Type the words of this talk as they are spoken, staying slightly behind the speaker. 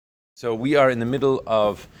So we are in the middle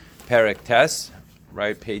of Perek Tes,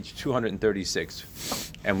 right, page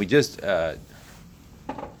 236, and we just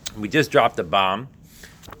dropped a bomb,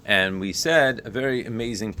 and we said a very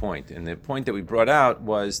amazing point. And the point that we brought out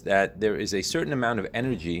was that there is a certain amount of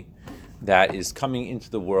energy that is coming into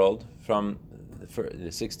the world from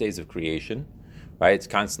the 6 days of creation, right? It's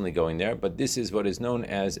constantly going there, but this is what is known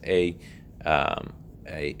as a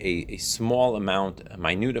small amount, a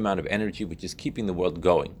minute amount of energy, which is keeping the world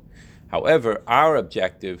going. However, our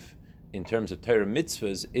objective in terms of Torah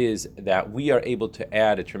mitzvahs is that we are able to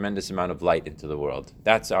add a tremendous amount of light into the world.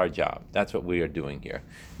 That's our job. That's what we are doing here.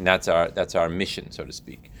 And that's our mission, so to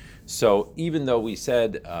speak. So even though we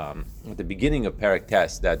said at the beginning of Perek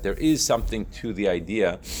Tes that there is something to the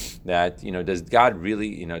idea that, does God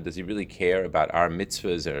really, does he really care about our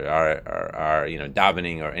mitzvahs or our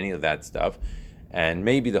davening or any of that stuff? And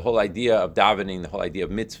maybe the whole idea of davening, the whole idea of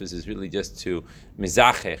mitzvahs is really just to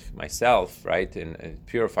mizachech myself, right, and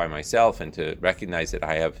purify myself, and to recognize that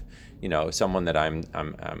I have, someone that I'm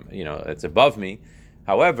that's above me.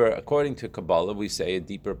 However, according to Kabbalah, we say a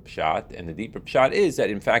deeper pshat, and the deeper pshat is that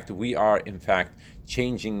in fact we are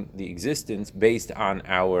changing the existence based on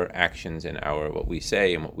our actions and what we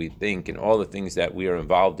say and what we think and all the things that we are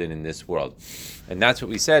involved in this world. And that's what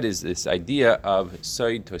we said is this idea of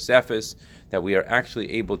Soid Tosefis, that we are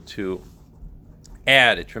actually able to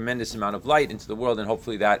add a tremendous amount of light into the world, and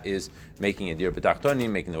hopefully that is making a dir b'tachtonim,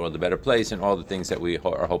 making the world a better place, and all the things that we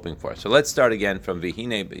are hoping for. So let's start again from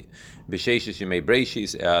Vihine b'sheshis yemei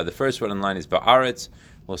breishis. The first one in line is ba'aretz.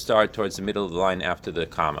 We'll start towards the middle of the line after the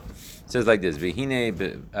comma. It says like this: Vihine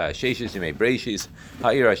b'sheshis yemei breishis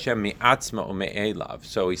ha'ir Hashem mi'atzma u'me'elav.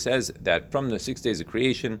 So he says that from the 6 days of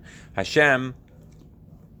creation, Hashem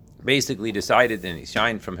basically decided, and he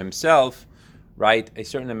shined from himself, right, a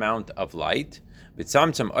certain amount of light. And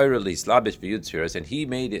he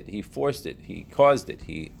made it, he forced it, he caused it,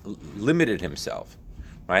 he limited himself,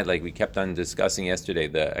 right? Like we kept on discussing yesterday,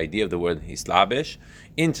 the idea of the word hislabish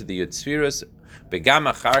into the Yutzfiras,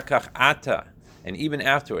 and even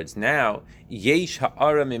afterwards, now, yesh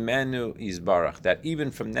ha'ara mimenu izbarach, that even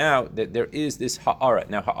from now, that there is this ha'ara.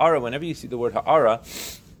 Now ha'ara, whenever you see the word ha'ara,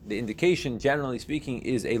 the indication, generally speaking,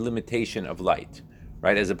 is a limitation of light,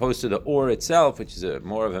 right? As opposed to the or itself, which is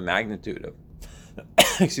more of a magnitude of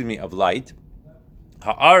of light.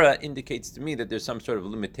 Ha'ara indicates to me that there's some sort of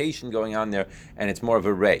limitation going on there, and it's more of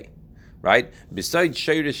a ray, right? Besides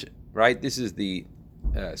Shoresh, right, this is the,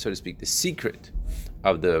 so to speak, the secret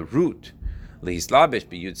of the root. Right,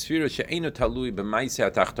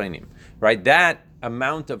 that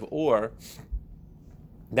amount of ore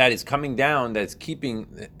that is coming down, that's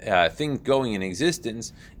keeping things going in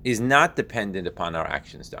existence, is not dependent upon our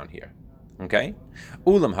actions down here. Okay?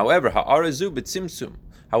 Ulam, however, ha'ara zu b'tzimtzum.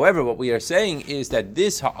 However, what we are saying is that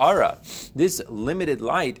this ha'ara, this limited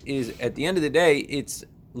light, is at the end of the day, it's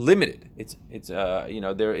limited. It's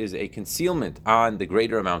there is a concealment on the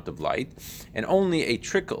greater amount of light, and only a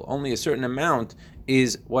trickle, only a certain amount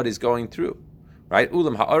is what is going through. Right?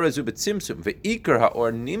 Ulam ha'ara zu b'tzimtzum ve'ikar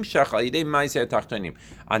ha'or nimshach al yidei ma'aseh ha'tachtonim.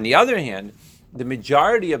 On the other hand, the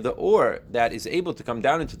majority of the ore that is able to come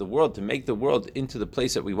down into the world to make the world into the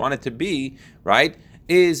place that we want it to be, right,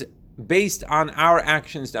 is based on our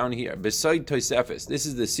actions down here. Beside Tosefis, this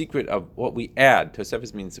is the secret of what we add.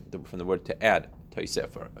 Tosefis means from the word to add,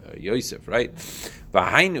 Tosef or Yosef, right?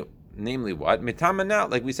 Vahainu, namely what? Mitamana,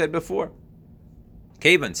 like we said before.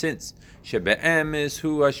 Kevan, since Shebe'em is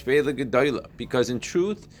hu hashvela gedola, because in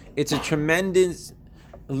truth, it's a tremendous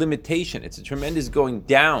limitation. It's a tremendous going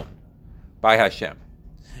down by Hashem.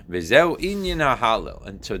 V'zeu inyan ha'halel.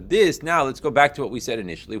 And so this, now let's go back to what we said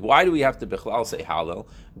initially. Why do we have to bichlal say halel?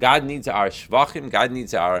 God needs our shvachim, God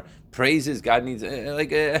needs our praises, God needs,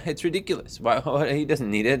 it's ridiculous. Why, he doesn't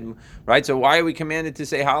need it, right? So why are we commanded to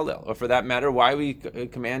say halel? Or for that matter, why are we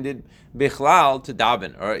commanded bichlal to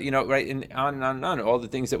daven? Or, right, and on and on and on, all the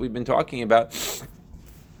things that we've been talking about,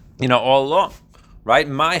 all along, right?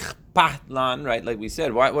 Ma'ich patlan, right, like we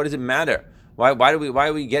said, what does it matter? Why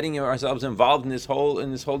are we getting ourselves involved in this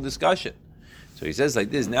whole discussion? So he says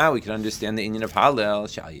like this. Now we can understand the inyan of Hallel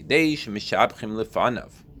shal yidesh mishabchim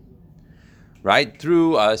lefanav. Right,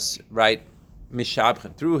 through us, right,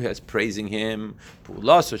 mishabchim, through us praising him,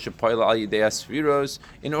 pulas shepoil al yidei asfiros,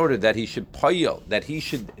 in order that he should poil, that he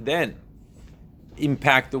should then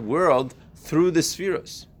impact the world through the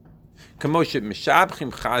spheros. Kamoshe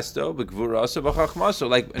mishabchim chasto b'gvuraso b'chachmaso.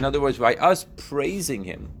 Like, in other words, by us praising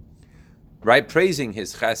him, right, praising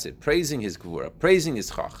his chesed, praising his gvura, praising his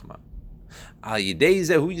chachma.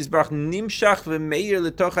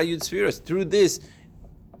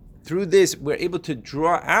 Through this, we're able to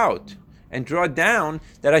draw out and draw down,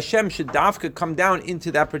 that Hashem should dafka come down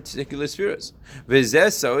into that particular spheres.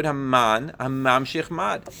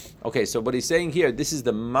 Okay, so what he's saying here, this is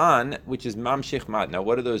the man, which is mamshich mad. Now,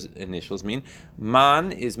 what do those initials mean?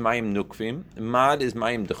 Man is mayim nukvim, mad is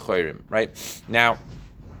mayim dechorim, right? Now,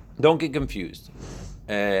 don't get confused.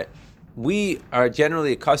 We are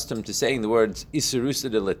generally accustomed to saying the words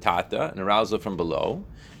isarusa de latata, an arousal from below,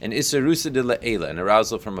 and isarusa de la'ela, an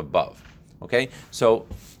arousal from above. Okay, so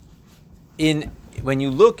when you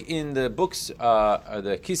look in the books,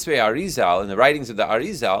 the Kisvei Arizal, in the writings of the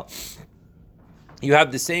Arizal, you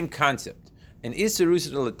have the same concept. And isarusa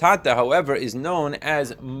de latata, however, is known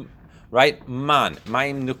as right, man,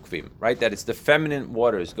 mayim nukvim, right, that it's the feminine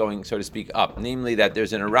waters going, so to speak, up, namely that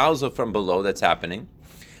there's an arousal from below that's happening.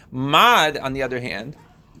 Mad, on the other hand,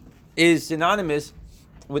 is synonymous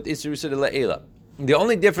with Isarusa de La'ela. The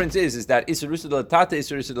only difference is that Isarusa de Latata,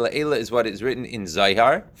 Isarusa de La'ela is what is written in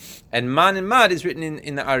Zayhar, and Man and Mad is written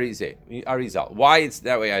in the Arizal. Why it's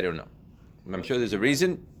that way, I don't know. I'm sure there's a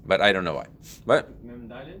reason, but I don't know why. What?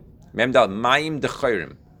 Memdal, Mayim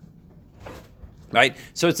Dechorim. Right?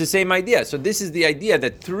 So it's the same idea. So this is the idea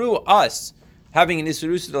that through us having an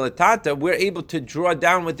Isarusa de Latata, we're able to draw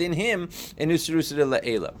down within him an Isarusa de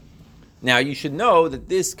La'ela. Now, you should know that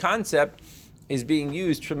this concept is being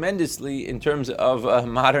used tremendously in terms of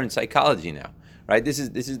modern psychology now, right? This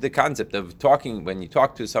is the concept of talking, when you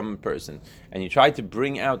talk to some person and you try to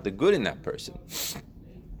bring out the good in that person.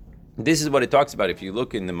 This is what it talks about. If you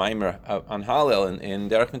look in the Maimer on Hallel in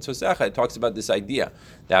Derech Mitzvosecha, it talks about this idea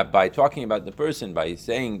that by talking about the person, by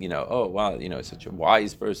saying, oh, wow, such a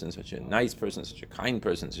wise person, such a nice person, such a kind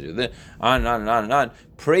person, such a on and on and on and on,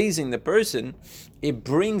 praising the person, it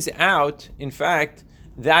brings out, in fact,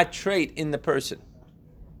 that trait in the person.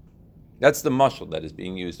 That's the mashal that is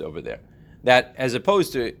being used over there. That, as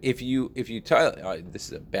opposed to if you tell this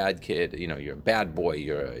is a bad kid, you're a bad boy,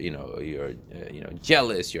 you're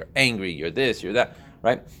jealous, you're angry, you're this, you're that,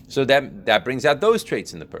 right? So that brings out those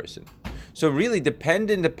traits in the person. So really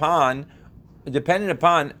dependent upon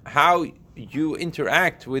how you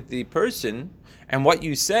interact with the person and what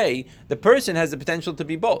you say, the person has the potential to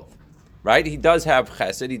be both, right? He does have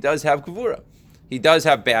chesed, he does have gevura, he does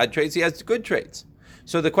have bad traits, he has good traits.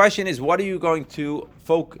 So the question is, what are you going to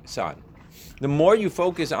focus on? The more you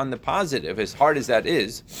focus on the positive, as hard as that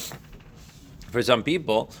is for some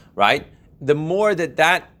people, right, the more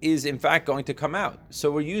that is in fact going to come out.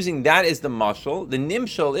 So we're using that as the mashal. The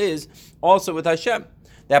nimshal is also with Hashem,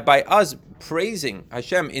 that by us praising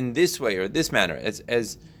Hashem in this way or this manner, as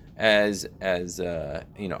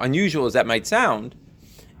unusual as that might sound,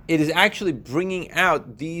 it is actually bringing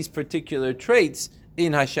out these particular traits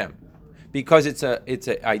in Hashem. Because it's an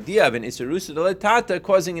idea of an Isarusa de Latata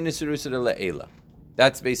causing an Isarusa de La'ela.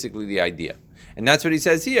 That's basically the idea. And that's what he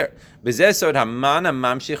says here. B'zesod hamana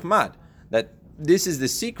mamshich mad. That this is the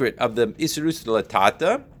secret of the Isarusa de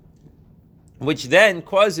Latata, which then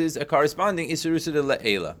causes a corresponding Isarusa de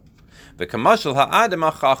La'ela. V'kamashal ha'adam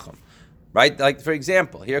ha'chacham. Right? Like, for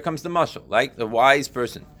example, here comes the mashal, like the wise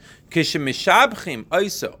person. Kishemishabchim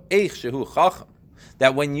oiso eich shehu chacham.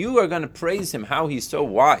 That when you are going to praise him, how he's so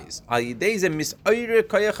wise, that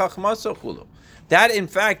in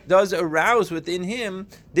fact does arouse within him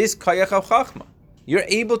this kayach of chachma. You're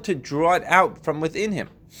able to draw it out from within him.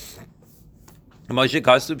 Like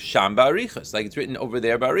it's written over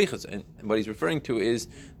there by Arichas. And what he's referring to is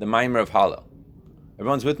the Maimer of Hallel.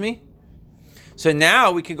 Everyone's with me? So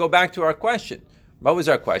now we can go back to our question. What was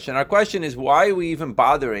our question? Our question is, why are we even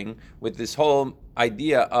bothering with this whole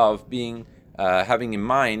idea of having in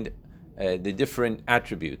mind the different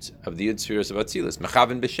attributes of the Yud Sfiros of Atzilus,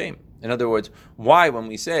 Mechaven B'Shem. In other words, why, when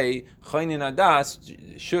we say Chaynin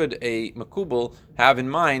Adas, should a Makubal have in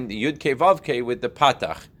mind the Yud Ke Vav Ke with the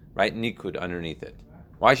Patach, right, Nikud underneath it?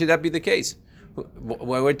 Why should that be the case?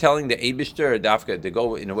 When we're telling the Eibishter Dafka to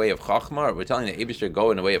go in a way of Chachma, or we're telling the Eibishter to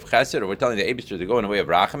go in a way of Chesed, or we're telling the Eibishter to go in a way of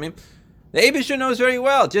Rachamim, the Eibishter knows very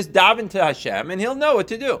well. Just daven to Hashem and he'll know what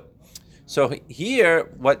to do. So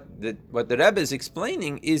here, what the Rebbe is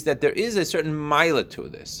explaining is that there is a certain mila to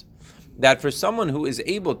this. That for someone who is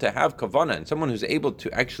able to have kavanah, and someone who's able to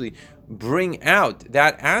actually bring out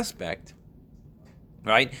that aspect,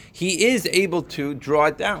 right, he is able to draw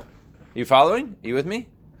it down. Are you following? Are you with me?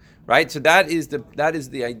 Right? So that is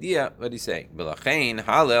the idea, what he's saying. That's why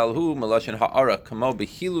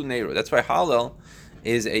Hallel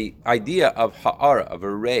is a idea of ha'ara, of a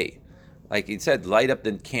ray. Like he said, light up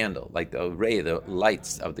the candle, like the ray, the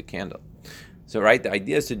lights of the candle. So, right, the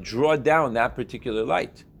idea is to draw down that particular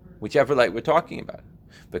light, whichever light we're talking about.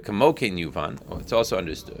 But kamokein yuvan, it's also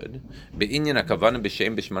understood. Be'inyan hakavana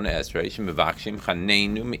b'shem b'shmona esrei shemevachshim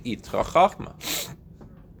chaneinu me'itra chachma.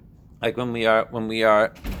 Like when we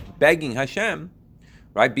are begging Hashem,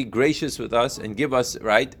 right, be gracious with us and give us,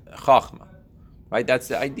 right, chachma, right. That's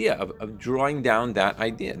the idea of drawing down that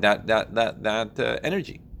idea, that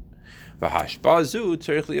energy.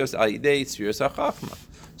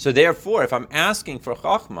 So therefore, if I'm asking for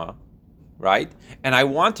chachma, right, and I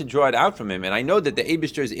want to draw it out from him, and I know that the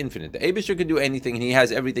Eibishter is infinite, the Eibishter can do anything, and he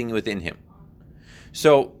has everything within him.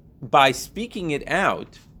 So by speaking it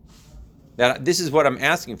out, that this is what I'm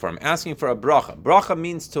asking for. I'm asking for a bracha. Bracha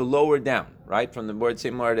means to lower down, right? From the word,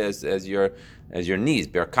 same word as your knees,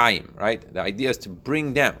 berkayim, right? The idea is to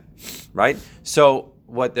bring down, right? So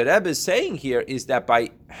what the Rebbe is saying here is that by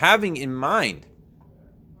having in mind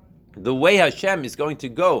the way Hashem is going to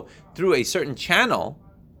go through a certain channel,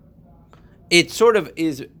 it sort of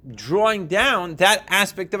is drawing down that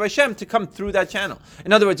aspect of Hashem to come through that channel.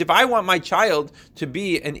 In other words, if I want my child to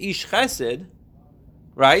be an ish chesed,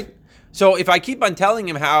 right? So if I keep on telling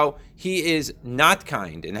him how he is not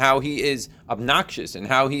kind and how he is obnoxious and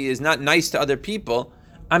how he is not nice to other people,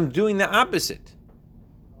 I'm doing the opposite.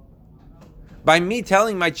 By me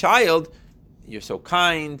telling my child, you're so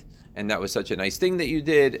kind, and that was such a nice thing that you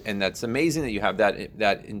did, and that's amazing that you have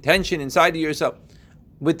that intention inside of yourself.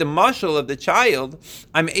 With the mashal of the child,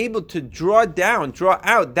 I'm able to draw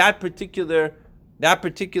out that particular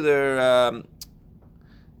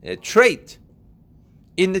trait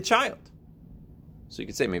in the child. So you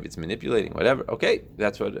could say maybe it's manipulating, whatever. Okay,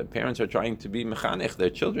 that's what parents are trying to be mechanech their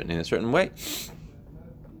children in a certain way.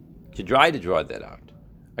 To try to draw that out.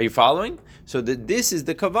 Are you following? So this is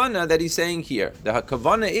the kavanah that he's saying here. The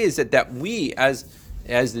kavanah is that we, as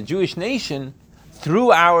the Jewish nation,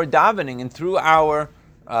 through our davening and through our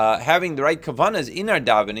having the right kavanahs in our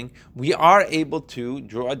davening, we are able to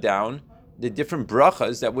draw down the different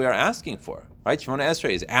brachas that we are asking for. Right, Shemona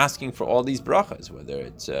Esrei is asking for all these brachas, whether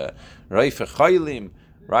it's Reif Chaylim,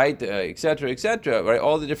 right, etc., right,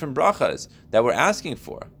 all the different brachas that we're asking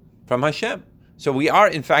for from Hashem. So we are,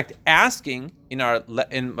 in fact, asking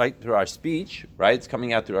through our speech, right? It's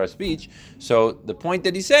coming out through our speech. So the point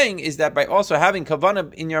that he's saying is that by also having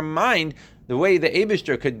kavanah in your mind, the way the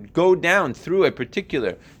Eibishter could go down through a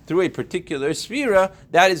particular sphera,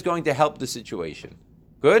 that is going to help the situation.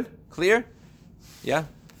 Good? Clear? Yeah.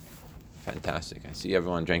 Fantastic. I see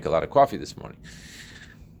everyone drank a lot of coffee this morning.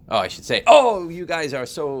 Oh, I should say, you guys are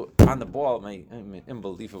so on the ball.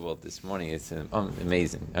 Unbelievable this morning. It's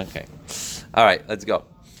amazing. Okay. All right, let's go.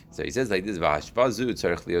 So he says like this, so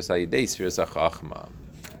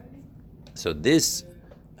this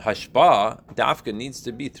hashpa, dafka, needs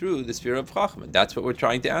to be through the sphere of chachma. That's what we're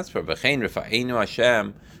trying to ask for. V'chein rifa'enu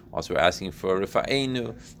Hashem. Also, we're asking for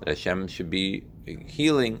rifa'enu, that Hashem should be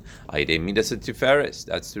healing. Ayidei midas tiferes.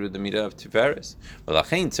 That's through the midah of tiferes.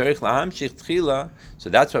 V'lachein tzarich lahamshich tchila. So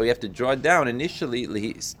that's why we have to draw down initially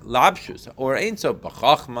labshus or ein sof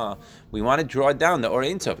b'chachma. We want to draw down the or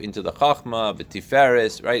ein sof into the chachma, the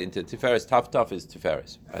tiferes, right into tiferes. Taf is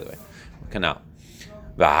tiferes, by the way. Canal.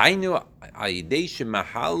 V'hainu ayidei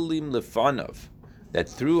shemahalim lefanov. That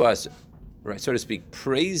through us, right, so to speak,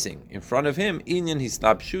 praising in front of him, inyan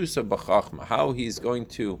hislabshusa b'chachma, how he's going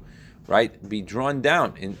to, right, be drawn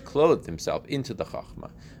down and clothed himself into the chachma,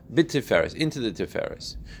 b'tiferes, into the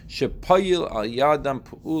tiferes, shepayil al yadam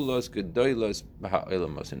pu'ulos gedolos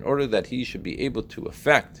b'ha'olamos, in order that he should be able to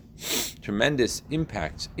affect tremendous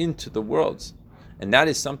impacts into the worlds, and that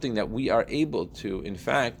is something that we are able to, in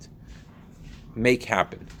fact, make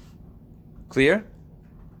happen. Clear?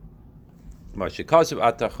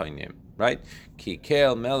 Right?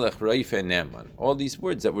 Kikel, Melech, Reife, Neman. All these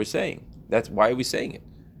words that we're saying. That's why are we saying it?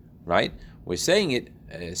 Right? We're saying it,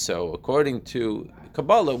 so according to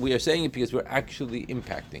Kabbalah, we are saying it because we're actually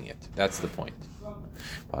impacting it. That's the point.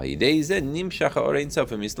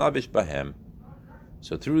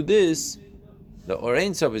 So through this, the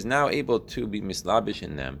Orein Sof is now able to be mislabish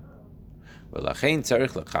in them.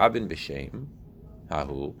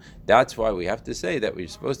 That's why we have to say that we're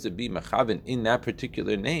supposed to be machavin in that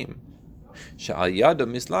particular name.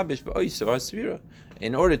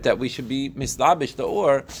 In order that we should be mislabish the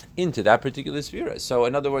or into that particular sphera. So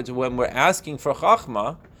in other words, when we're asking for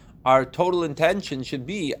chachma, our total intention should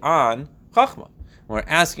be on chachma. When we're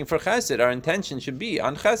asking for chesed, our intention should be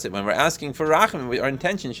on chesed. When we're asking for rachamim, our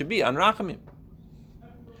intention should be on rachamim.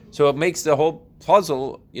 So it makes the whole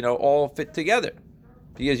puzzle, all fit together.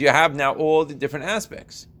 Because you have now all the different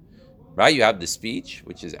aspects, right? You have the speech,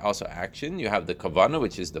 which is also action. You have the kavanah,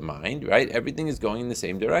 which is the mind, right? Everything is going in the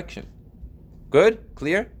same direction. Good?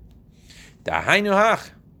 Clear?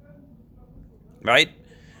 Right?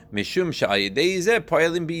 Mishum sha'ayidei zeh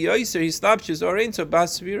poelim biyoyser hislapshus orein so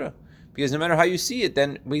basvira. Because no matter how you see it,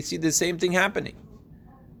 then we see the same thing happening.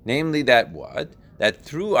 Namely that what? That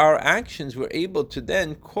through our actions we're able to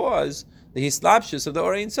then cause the hislapshus of the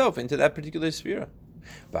Or Ein Sof into that particular sphere.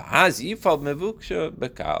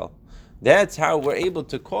 That's how we're able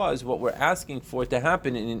to cause what we're asking for to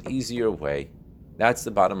happen in an easier way. That's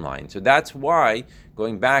the bottom line. So that's why,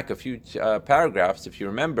 going back a few paragraphs, if you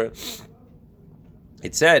remember,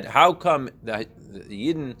 it said, how come the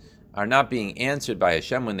Yidden are not being answered by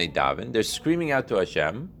Hashem when they daven? They're screaming out to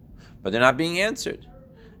Hashem, but they're not being answered.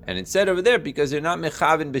 And it said over there, because they're not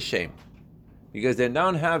mechavin b'shem, because they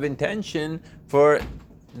don't have intention for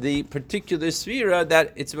the particular sphera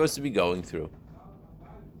that it's supposed to be going through.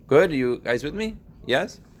 Good? Are you guys with me?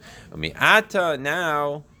 Yes? Ata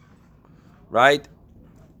now, right?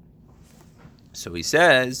 So he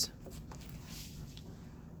says,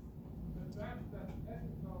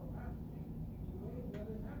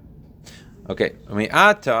 okay,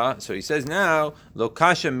 Ata, so he says now, lo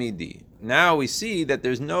kasha midi. Now we see that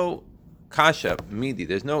there's no kasha midi,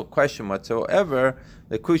 there's no question whatsoever,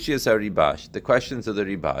 the kushiyas ribash, the questions of the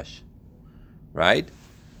ribash, right?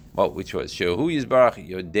 Well, which was Shehu Yizbarach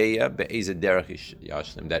Yodeya Be'ezeh Derech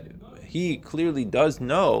Yashlim, that he clearly does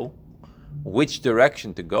know which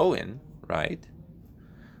direction to go in, right?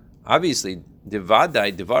 Obviously,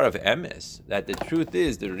 Devadai, Devar of Emes, that the truth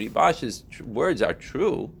is the Ribash's words are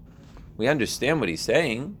true. We understand what he's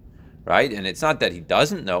saying, right? And it's not that he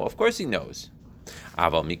doesn't know. Of course he knows.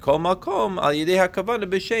 Aval mikol makom al yidei hakavana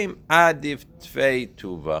b'shem adif tfei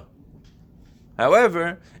tuva.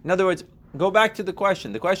 However, in other words, go back to the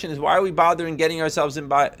question. The question is, why are we bothering getting ourselves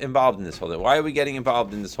involved in this whole thing? Why are we getting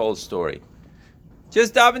involved in this whole story?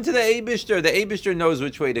 Just dive into the Eibishter. The Eibishter knows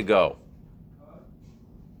which way to go.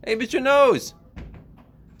 Eibishter knows.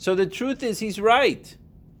 So the truth is, he's right.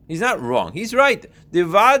 He's not wrong. He's right.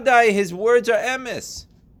 Divadai, his words are emes.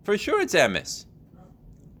 For sure it's emes.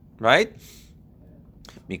 Right?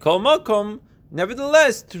 Mikol makom,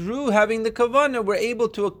 nevertheless, through having the kavanah, we're able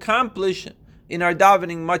to accomplish in our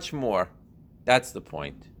davening much more. That's the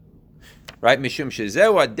point. Right? Mishum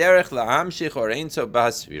shezehu derech la'amshich Or Ein Sof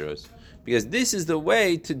b'hasfiros. Because this is the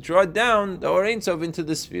way to draw down the Or Ein Sof into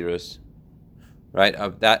the spheros. Right?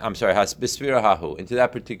 Of that, b'sfira hahu, into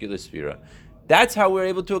that particular sphera. That's how we're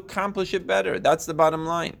able to accomplish it better. That's the bottom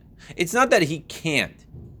line. It's not that he can't.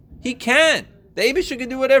 He can. The Eibishter can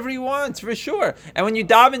do whatever he wants, for sure. And when you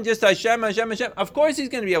daven just Hashem, Hashem, Hashem, of course he's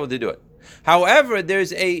going to be able to do it. However, there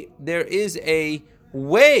is a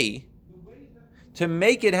way to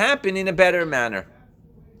make it happen in a better manner.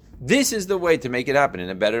 This is the way to make it happen in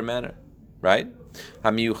a better manner, right?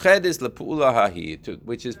 Which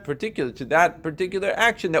is particular to that particular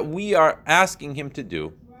action that we are asking him to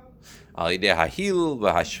do. Through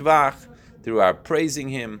our praising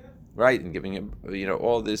him, right, and giving him,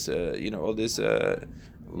 all this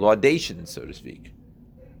laudation, so to speak,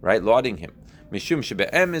 right, lauding him. Mishum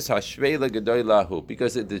shebe'emes hashvela gedoy lahu.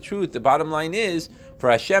 Because the truth, the bottom line is,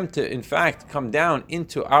 for Hashem to, in fact, come down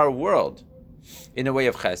into our world in a way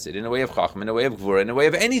of chesed, in a way of chacham, in a way of gvura, in a way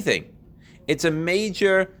of anything. It's a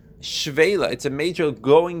major shvela, it's a major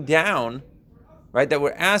going down, right, that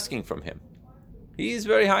we're asking from him. He's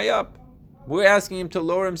very high up. We're asking him to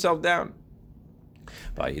lower himself down.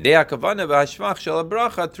 Through the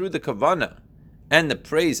kavanah and the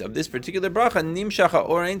praise of this particular bracha, nimshacha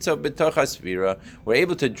Or Ein Sof b'toch hasfira, we're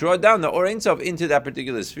able to draw down the Or Ein Sof into that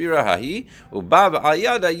particular sphera. Hahi ubav al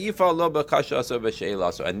yada yifal lo b'kashaso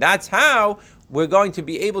b'she'elaso, and that's how we're going to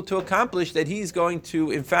be able to accomplish that. He's going to,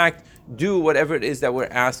 in fact, do whatever it is that we're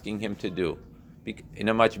asking him to do in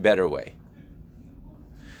a much better way.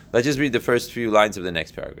 Let's just read the first few lines of the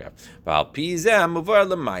next paragraph.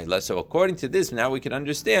 So according to this, now we can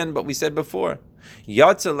understand what we said before.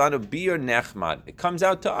 It comes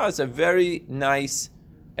out to us a very nice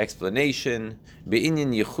explanation in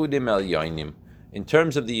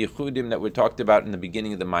terms of the yichudim that were talked about in the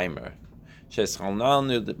beginning of the Maimer.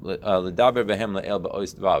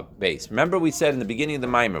 Remember we said in the beginning of the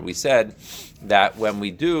Maimer, we said that when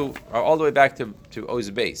we do, all the way back to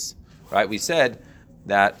Oz base, right, we said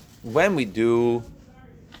that when we do,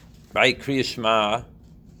 right, Kriya Shema,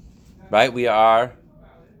 right, we are,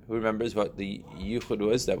 who remembers what the Yichud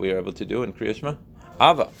was that we were able to do in Kriya Shema?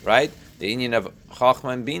 Ava, right? The union of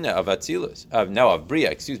Chachma and Bina, of Atzilus, of Bria,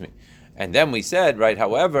 excuse me. And then we said, right,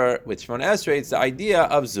 however, with Shemon Esrei, it's the idea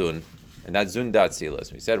of Zun. And that's Zun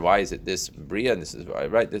Datzilas. We said, why is it this Bria and this is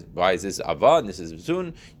right? Why is this Ava and this is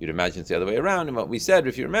Zun? You'd imagine it's the other way around. And what we said,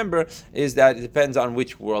 if you remember, is that it depends on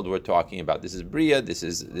which world we're talking about. This is Bria. This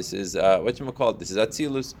is whatchamacallit? This is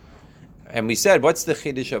Atzilus. And we said, what's the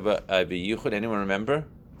chiddush of a yichud? Anyone remember?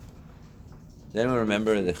 Does anyone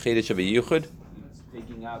remember the chiddush of a yichud? It's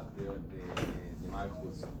taking out the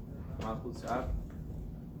malchus up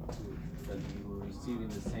that you were receiving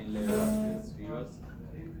the same level as the spheres,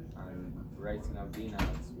 and raising up Bina to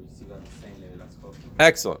receive at the same level as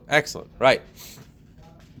Chokhmah. Excellent, right.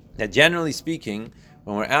 Now, generally speaking,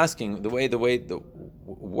 when we're asking, the way the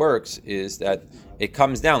works is that it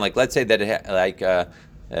comes down. Like, let's say that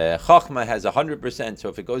Chokhmah has 100%, so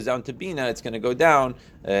if it goes down to Bina, it's going to go down,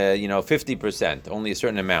 50%, only a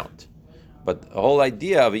certain amount. But the whole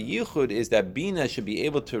idea of a yichud is that Bina should be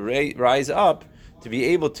able to rise up to be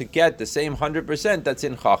able to get the same 100% that's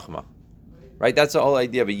in Chokhmah. Right? That's the whole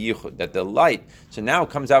idea of a yichud, that the light, so now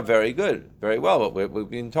it comes out very good, very well, what we've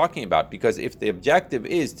been talking about. Because if the objective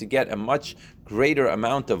is to get a much greater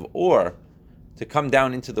amount of ore to come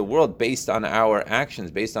down into the world based on our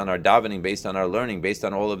actions, based on our davening, based on our learning, based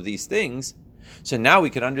on all of these things, so now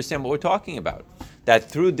we can understand what we're talking about. That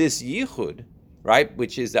through this yichud, right,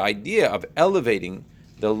 which is the idea of elevating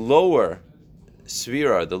the lower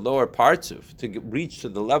Svira, the lower parts of, to reach to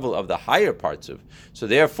the level of the higher parts of. So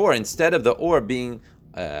therefore, instead of the ore being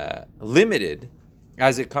limited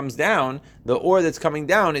as it comes down, the ore that's coming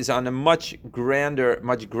down is on a much grander,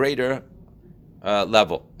 much greater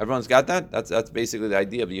level. Everyone's got that? That's basically the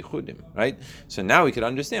idea of Yichudim, right? So now we can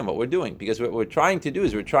understand what we're doing, because what we're trying to do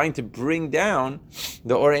is we're trying to bring down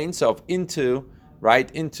the Ora Ein Sof into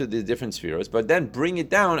the different spheres, but then bring it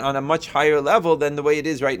down on a much higher level than the way it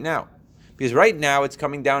is right now. Because right now it's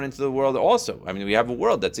coming down into the world also. I mean, we have a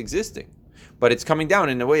world that's existing, but it's coming down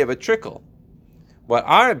in the way of a trickle. What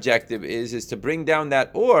our objective is to bring down that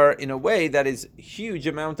ore in a way that is huge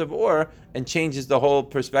amount of ore and changes the whole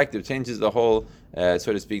perspective, changes the whole,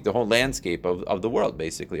 so to speak, the whole landscape of the world,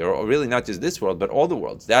 basically, or really not just this world, but all the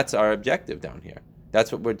worlds. That's our objective down here.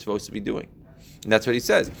 That's what we're supposed to be doing. And that's what he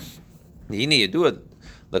says.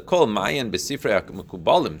 So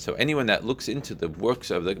anyone that looks into the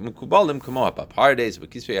works of the Mekubalim, Pardes,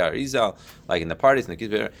 Bekisvei Arizal, like in the Pardes and the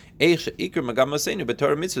Kisvei, Ikr Magamasenu,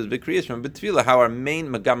 B'Torah Mitzvahs, B'Kriyas from B'Tefillah, how our main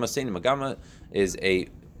Magamasenu, Magama is a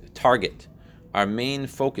target, our main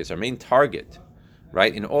focus, our main target,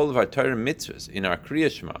 right? In all of our Torah Mitzvahs, in our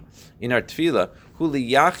Kriyas Shema, in our Tefillah, Hu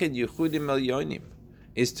liyachid Yechudim Elyonim,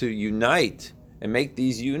 is to unite and make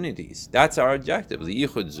these unities. That's our objective.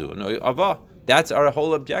 Liyichud Zu no Avah. That's our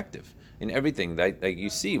whole objective in everything. Like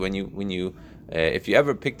you see when you if you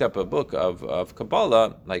ever picked up a book of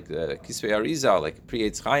Kabbalah, like Kisvei Arizal, like Pri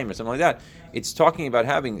Eitz Chaim or something like that, it's talking about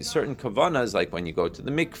having certain kavanas. Like when you go to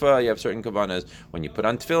the mikvah, you have certain kavanas. When you put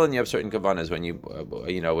on tefillin, you have certain kavanas. When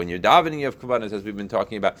when you're davening, you have kavanas, as we've been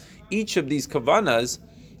talking about. Each of these kavanas,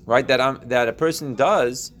 right, that a person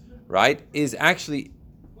does, right, is actually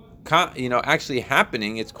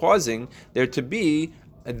happening. It's causing there to be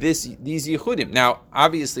these yichudim. Now,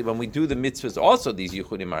 obviously, when we do the mitzvahs, also these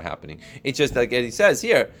yichudim are happening. It's just like he says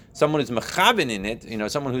here, someone who's mechaven in it,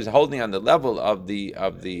 someone who's holding on the level of the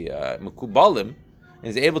mekubalim,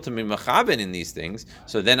 is able to be mechaven in these things.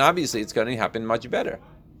 So then, obviously, it's going to happen much better,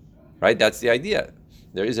 right? That's the idea.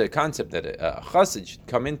 There is a concept that a chassid should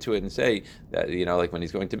come into it and say that, like when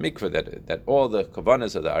he's going to mikveh, that all the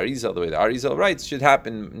kavanas of the Arizal, the way the Arizal writes, should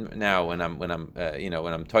happen now when I'm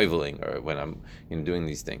toiveling or when I'm doing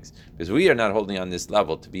these things, because we are not holding on this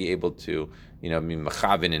level to be able to be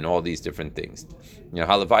machavin in all these different things.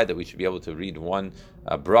 Halavai, that we should be able to read one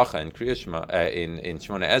bracha in Kriya Shema, in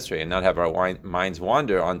Shemona Esrei, and not have our minds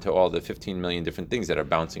wander onto all the 15 million different things that are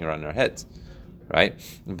bouncing around our heads. Right,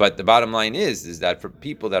 but the bottom line is that for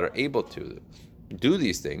people that are able to do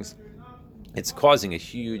these things, it's causing a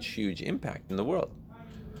huge impact in the world.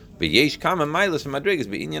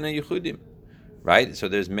 Right, so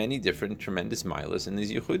there's many different tremendous milas in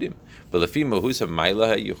these yichudim. But lefi mahus of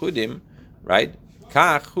milah yichudim, right?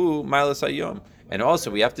 Kach hu milas hayom. And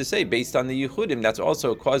also, we have to say, based on the yichudim, that's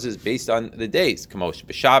also causes based on the days. Kamosh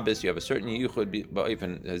b'Shabbos, you have a certain yichud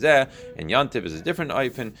b'oifen hazeh, and Yantiv is a different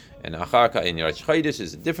oifen, and Acharka and Yerosh Chodesh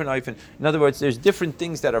is a different oifen. In other words, there's different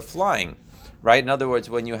things that are flying, right? In other words,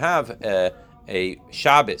 when you have a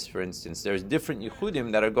Shabbos, for instance, there's different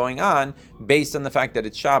yichudim that are going on based on the fact that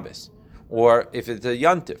it's Shabbos. Or if it's a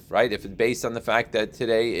Yantif, right? If it's based on the fact that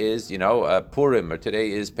today is, Purim, or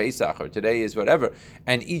today is Pesach, or today is whatever,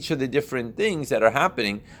 and each of the different things that are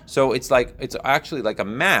happening. So it's actually like a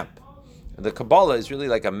map. The Kabbalah is really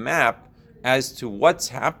like a map as to what's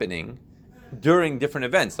happening during different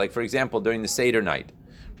events. Like, for example, during the Seder night,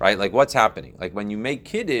 right? Like what's happening? Like when you make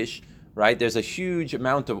Kiddush, right? There's a huge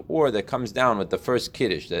amount of ore that comes down with the first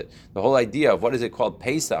Kiddush. That the whole idea of what is it called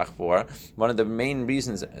Pesach for, one of the main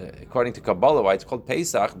reasons, according to Kabbalah, why it's called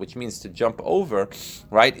Pesach, which means to jump over,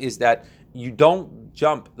 right, is that you don't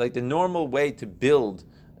jump, like the normal way to build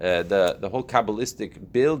the whole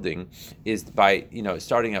Kabbalistic building is by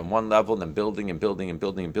starting at one level and then building and building and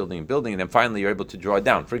building and building and building, and then finally you're able to draw it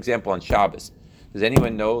down. For example, on Shabbos, does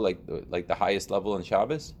anyone know like the highest level on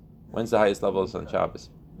Shabbos? When's the highest level on Shabbos?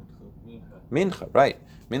 Mincha, right?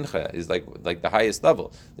 Mincha is like the highest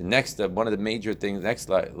level. The next one of the major things, next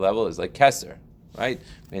level is like Kesser, right?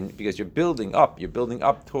 And because you're building up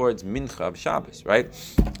towards Mincha of Shabbos, right?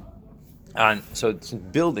 And so it's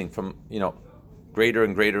building from greater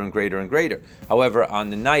and greater and greater and greater. However, on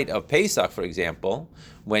the night of Pesach, for example,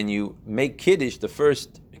 when you make Kiddush, the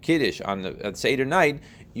first Kiddush on the Seder night,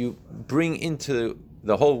 you bring into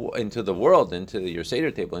the world, into your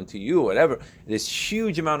Seder table, into you, whatever, this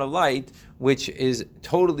huge amount of light, which is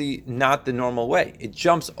totally not the normal way. It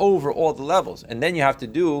jumps over all the levels. And then you have to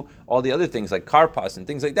do all the other things like karpas and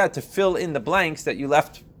things like that to fill in the blanks that you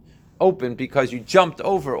left open because you jumped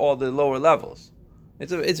over all the lower levels.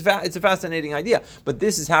 It's a fascinating idea, but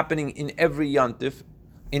this is happening in every yontif,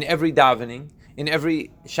 in every davening, in every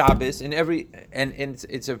Shabbos, and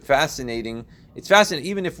it's fascinating.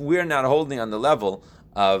 Even if we're not holding on the level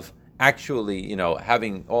of actually,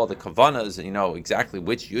 having all the kavanas, exactly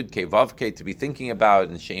which Yud Ke Vav Ke to be thinking about,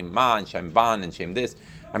 and Shem Ma and Shem Ban and Shem this.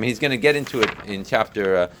 I mean, he's going to get into it in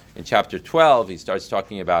chapter 12. He starts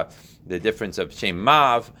talking about the difference of Shem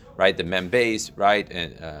Mav, right, the Mem Beis, right,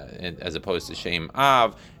 and as opposed to Shem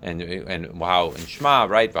Av, and wow, and Shema,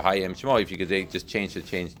 right, V'hayim Shemo. If you could just change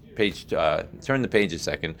page, turn the page a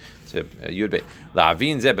second to Yud Beit.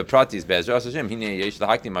 La'avin zeh bepratis be'ezras Hashem hine yesh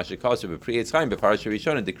lahakti ma shekasu b'pri Yitzchayim b'parasha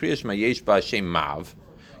rishona dekriya shema yesh ba Shem Mav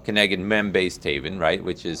keneged Mem Beis Tevin, right,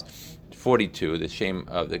 which is 42, the shame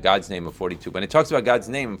of the God's name of 42. When it talks about God's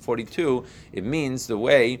name of 42, it means the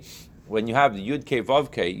way when you have the Yud Ke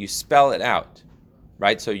Vav Ke, you spell it out,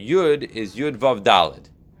 right? So Yud is Yud Vav Daled.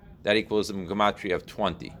 That equals a gematria of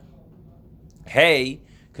 20. Hey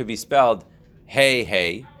could be spelled Hey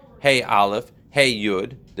Hey, Hey Aleph, Hey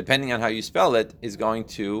Yud. Depending on how you spell it, is going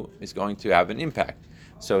to have an impact.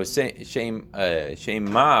 So Shem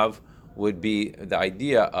Mav would be the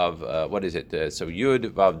idea of what is it? So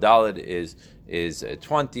Yud Vav Daled is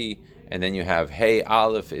 20, and then you have Hey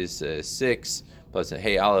Aleph is 6. Plus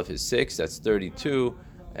Hey Aleph is 6, that's 32,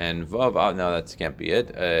 and Vav, no, that can't be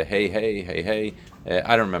it. Hey,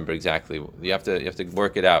 I don't remember exactly. You have to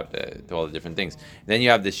work it out to all the different things. Then you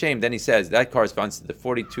have the Shem. Then he says that corresponds to the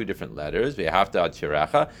 42 different letters. V'hafta ad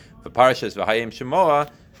shiracha. V'parashas v'hayim shemoa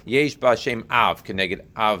yesh ba Shem Av keneged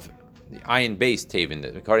Av Ayin Beis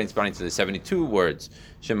Tevin, corresponding to the 72 words.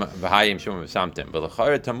 Shem v'hayim shemoa v'samtem.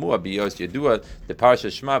 V'lechayr tamua biyos yedua the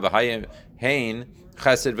parashas Shema v'hayim hein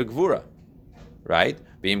chesed v'gvura. Right?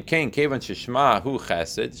 V'im kein kevan sheshma hu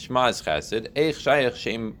chesed, shema is chesed, eich shayach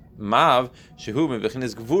shem mav shehu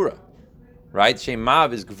mevichines gvura. Right? Shem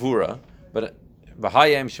mav is gvura, but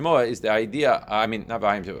v'hayim shemoa is the idea. I mean, not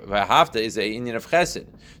v'hayim shemoa. V'hafta is a Indian of chesed.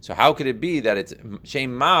 So how could it be that it's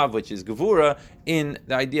shem mav, which is gvura, in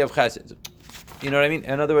the idea of chesed? You know what I mean?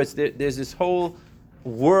 In other words, there's this whole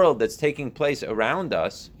world that's taking place around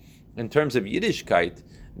us in terms of Yiddishkeit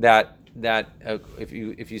that if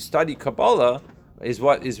you study Kabbalah, is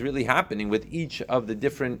what is really happening with each of the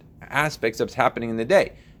different aspects that's happening in the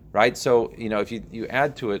day, right? So if you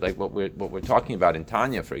add to it like what we're talking about in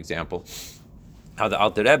Tanya, for example, how the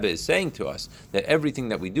Alter Rebbe is saying to us that everything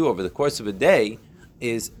that we do over the course of a day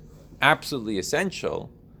is absolutely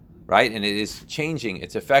essential, right? And it is changing,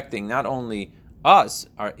 it's affecting not only us,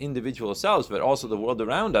 our individual selves, but also the world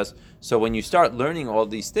around us. So when you start learning all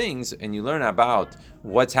these things and you learn about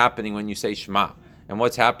what's happening when you say Shema, and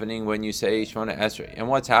what's happening when you say Shemona Esrei, and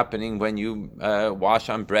what's happening when you wash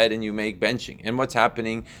on bread and you make benching, and what's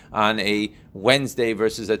happening on a Wednesday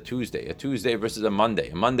versus a Tuesday versus a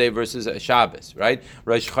Monday versus a Shabbos, right?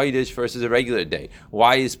 Rosh Chodesh versus a regular day.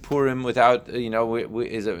 Why is Purim without,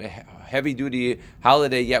 is a heavy-duty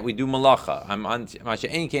holiday, yet we do malacha? On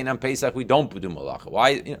Masha'en Kein on Pesach, we don't do malacha.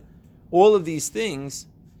 Why? All of these things,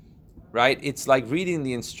 right? It's like reading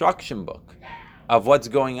the instruction book of what's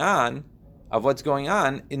going on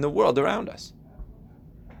in the world around us.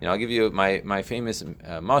 I'll give you my famous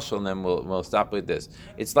mashal, and then we'll stop with this.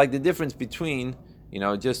 It's like the difference between,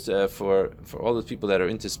 just for all those people that are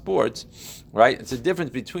into sports, right? It's a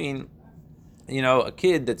difference between, a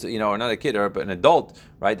kid that's, or not a kid, or an adult,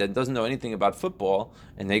 right, that doesn't know anything about football,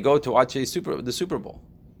 and they go to watch the Super Bowl,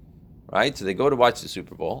 right? So they go to watch the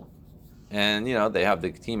Super Bowl, and they have the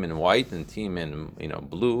team in white and team in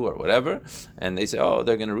blue or whatever, and they say, oh,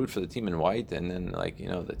 they're going to root for the team in white, and then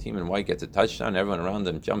the team in white gets a touchdown, everyone around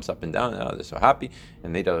them jumps up and down, they're so happy,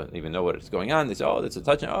 and they don't even know what's going on. They say, oh, it's a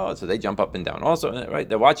touchdown, oh, so they jump up and down also, right?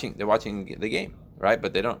 They're watching the game, right?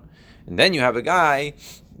 But they don't. And then you have a guy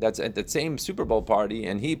that's at the same Super Bowl party,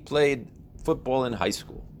 and he played football in high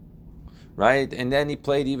school, right? And then he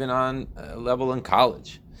played even on a level in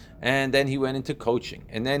college. And then he went into coaching,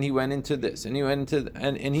 and then he went into this, and he went into,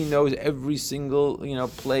 and he knows every single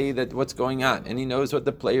play that what's going on, and he knows what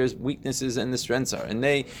the players' weaknesses and the strengths are, and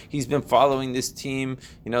he's been following this team,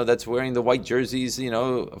 that's wearing the white jerseys,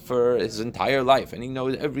 for his entire life, and he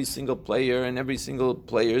knows every single player and every single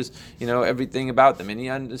players, everything about them, and he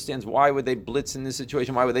understands why would they blitz in this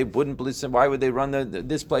situation, why would they wouldn't blitz, and why would they run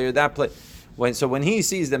this player that play. When he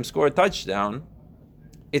sees them score a touchdown,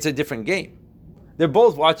 it's a different game. They're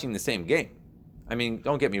both watching the same game. I mean,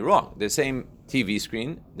 don't get me wrong. The same TV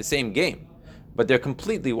screen, the same game. But they're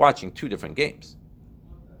completely watching two different games.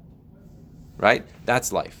 Right?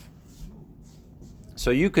 That's life.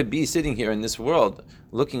 So you could be sitting here in this world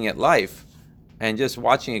looking at life and just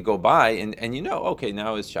watching it go by, and okay,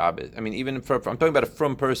 now is Shabbos. I mean, even I'm talking about a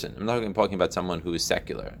frum person. I'm not talking about someone who is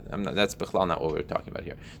secular. That's bichlal not what we're talking about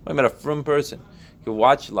here. I'm talking about a frum person. You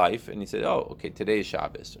watch life and he said, oh, okay, today is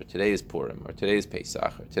Shabbos, or today is Purim, or today is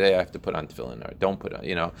Pesach, or today I have to put on tefillin, or don't put on,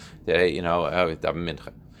 today,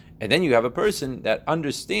 mincha. And then you have a person that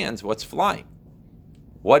understands what's flying.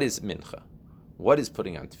 What is mincha? What is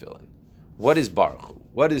putting on tefillin? What is Baruch Hu?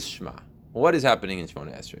 What is Shema? What is happening in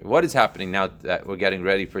Shemona Esrei? What is happening now that we're getting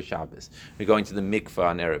ready for Shabbos? We're going to the mikvah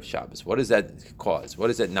on Erev Shabbos. What does that cause? What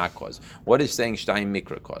does that not cause? What is saying Shtayim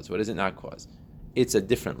Mikra cause? What does it not cause? It's a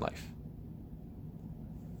different life.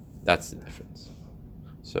 That's the difference.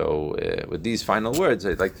 So, with these final words,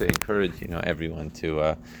 I'd like to encourage everyone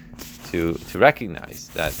to recognize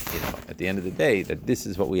that at the end of the day, that this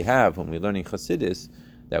is what we have when we're learning Chassidus.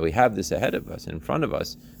 That we have this ahead of us, in front of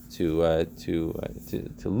us, to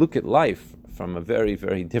look at life from a very,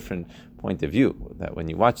 very different point of view. That when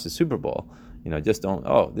you watch the Super Bowl, just don't.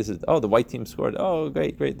 The white team scored. Oh,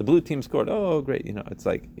 great. The blue team scored. Oh, great. It's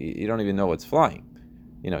like you don't even know what's flying.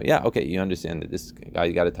 You understand that this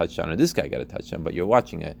guy got a touchdown or this guy got a touchdown, but you're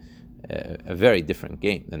watching a very different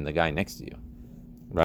game than the guy next to you.